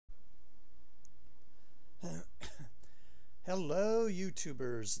Hello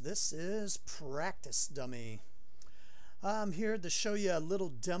YouTubers, this is Practice Dummy. I'm here to show you a little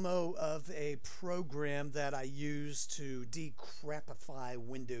demo of a program that I use to decrapify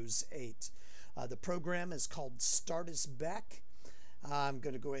Windows 8. The program is called StartIsBack. I'm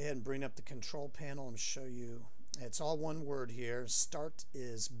going to go ahead and bring up the control panel and show you. It's all one word here,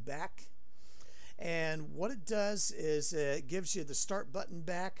 StartIsBack. And what it does is it gives you the start button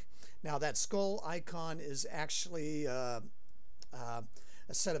back. Now that skull icon is actually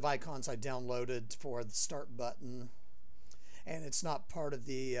a set of icons I downloaded for the start button, and it's not part of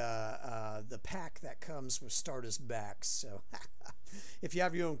the pack that comes with StartIsBack. So if you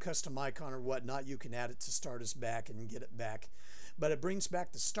have your own custom icon or whatnot, you can add it to StartIsBack and get it back. But it brings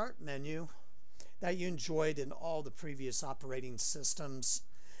back the start menu that you enjoyed in all the previous operating systems.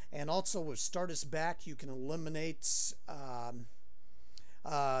 And also with StartIsBack, you can eliminate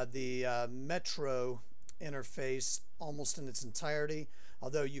the Metro interface almost in its entirety,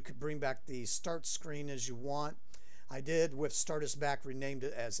 although you could bring back the start screen as you want. I did with StartIsBack, renamed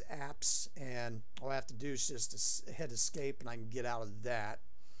it as apps, and all I have to do is just hit escape and I can get out of that.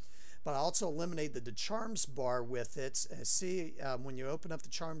 But I also eliminated the charms bar with it. See, when you open up the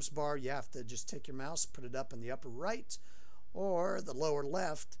charms bar, you have to just take your mouse, put it up in the upper right or the lower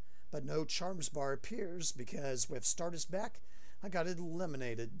left, but no charms bar appears because with StartIsBack I got it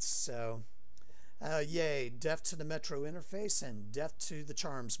eliminated. So yay, death to the Metro interface and death to the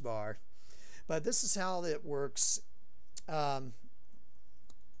charms bar. But this is how it works. When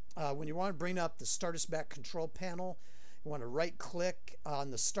you want to bring up the StartIsBack control panel, you want to right click on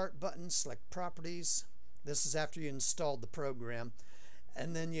the start button, select properties. This is after you installed the program,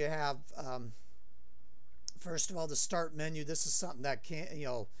 and then you have first of all the start menu. This is something that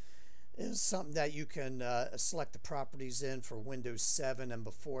is something that you can select the properties in for Windows 7 and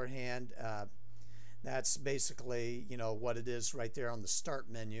beforehand. That's basically what it is right there on the start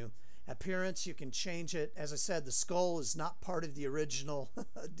menu. Appearance, you can change it. As I said, the skull is not part of the original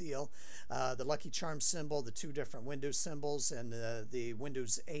deal. The Lucky Charm symbol, the two different Windows symbols, and the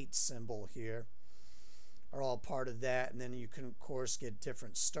Windows 8 symbol here are all part of that. And then you can of course get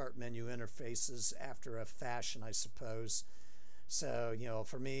different start menu interfaces after a fashion, I suppose. So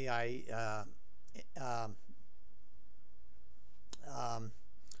for me, I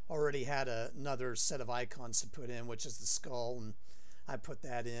already had another set of icons to put in, which is the skull, and I put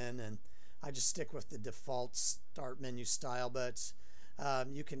that in, and I just stick with the default start menu style. But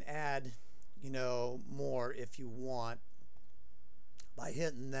you can add more if you want by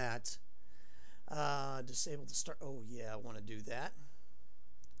hitting that. Disable the start. Oh yeah, I want to do that.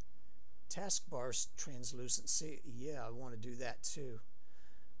 Taskbar translucency. Yeah, I want to do that too.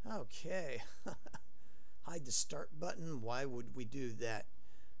 Okay. Hide the start button. Why would we do that?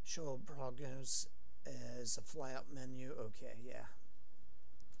 Show progress as a flyout menu. Okay, yeah.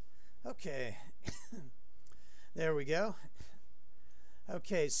 Okay. There we go.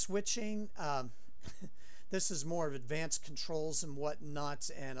 Okay, switching. This is more of advanced controls and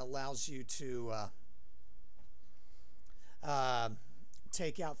whatnot, and allows you to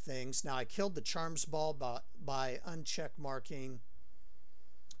take out things. Now I killed the charms ball by uncheck marking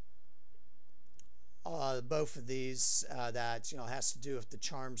both of these. That has to do with the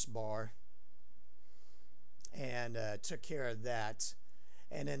charms bar, and took care of that.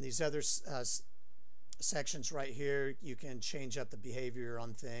 And then these other sections right here, you can change up the behavior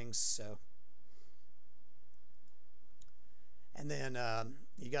on things. So, and then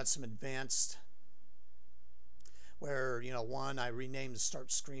you got some advanced, where one, I renamed the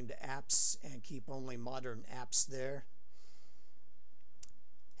start screen to apps and keep only modern apps there.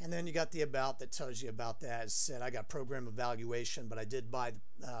 And then you got the about that tells you about that. As I said, I got program evaluation, but I did buy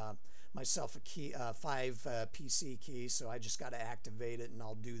myself a key, 5 PC keys, so I just got to activate it, and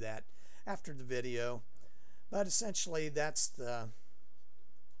I'll do that after the video. But essentially, that's the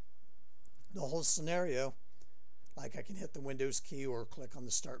whole scenario. Like, I can hit the Windows key or click on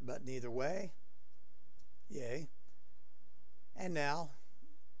the start button either way. Yay. And now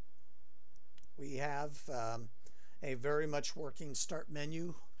we have a very much working start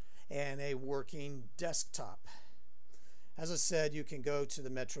menu and a working desktop. As I said, you can go to the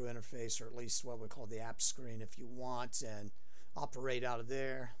Metro interface, or at least what we call the app screen, if you want, and operate out of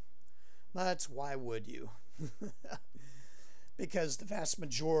there. But why would you? Because the vast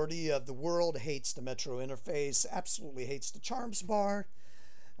majority of the world hates the Metro interface, absolutely hates the charms bar,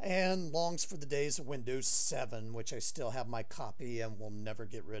 and longs for the days of Windows 7, which I still have my copy and will never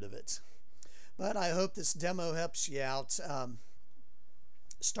get rid of it. But I hope this demo helps you out.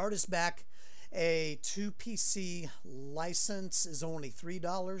 StartIsBack, a 2 PC license is only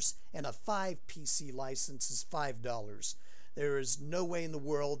 $3, and a 5 PC license is $5. There is no way in the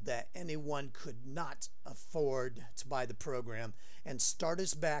world that anyone could not afford to buy the program. And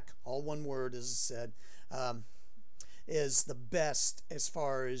StartIsBack, all one word as I said, is the best as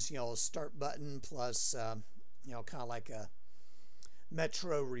far as, a start button plus, kind of like a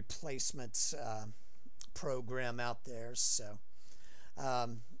Metro replacement program out there. So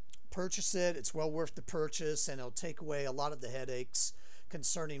purchase it. It's well worth the purchase, and it'll take away a lot of the headaches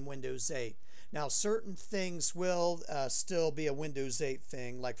concerning Windows 8. Now, certain things will still be a Windows 8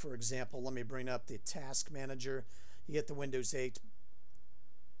 thing. Like, for example, let me bring up the Task Manager. You get the Windows 8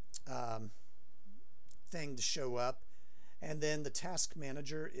 thing to show up, and then the Task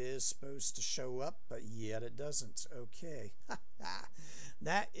Manager is supposed to show up, but yet it doesn't. Okay.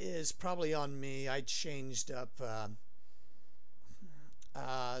 That is probably on me. I changed up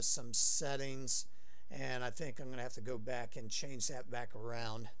some settings, and I think I'm going to have to go back and change that back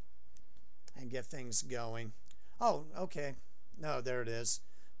around and get things going. Oh, okay. No, there it is.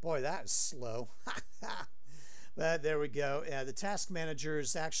 Boy, that is slow. But there we go. The Task Manager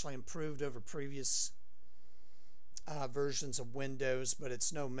is actually improved over previous versions of Windows, but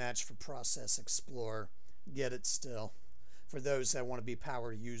it's no match for Process Explorer. Get it still, for those that want to be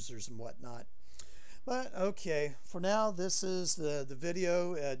power users and whatnot. But okay, for now, this is the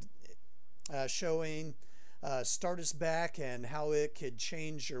video showing StartIsBack and how it could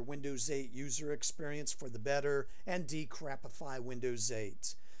change your Windows 8 user experience for the better and decrapify Windows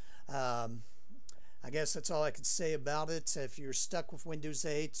 8. I guess that's all I could say about it. If you're stuck with Windows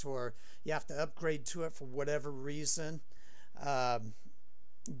 8 or you have to upgrade to it for whatever reason,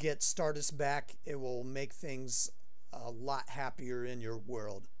 get StartIsBack. It will make things a lot happier in your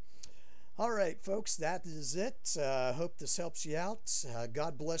world. All right, folks, that is it. Hope this helps you out.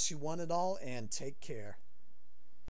 God bless you one and all, and take care.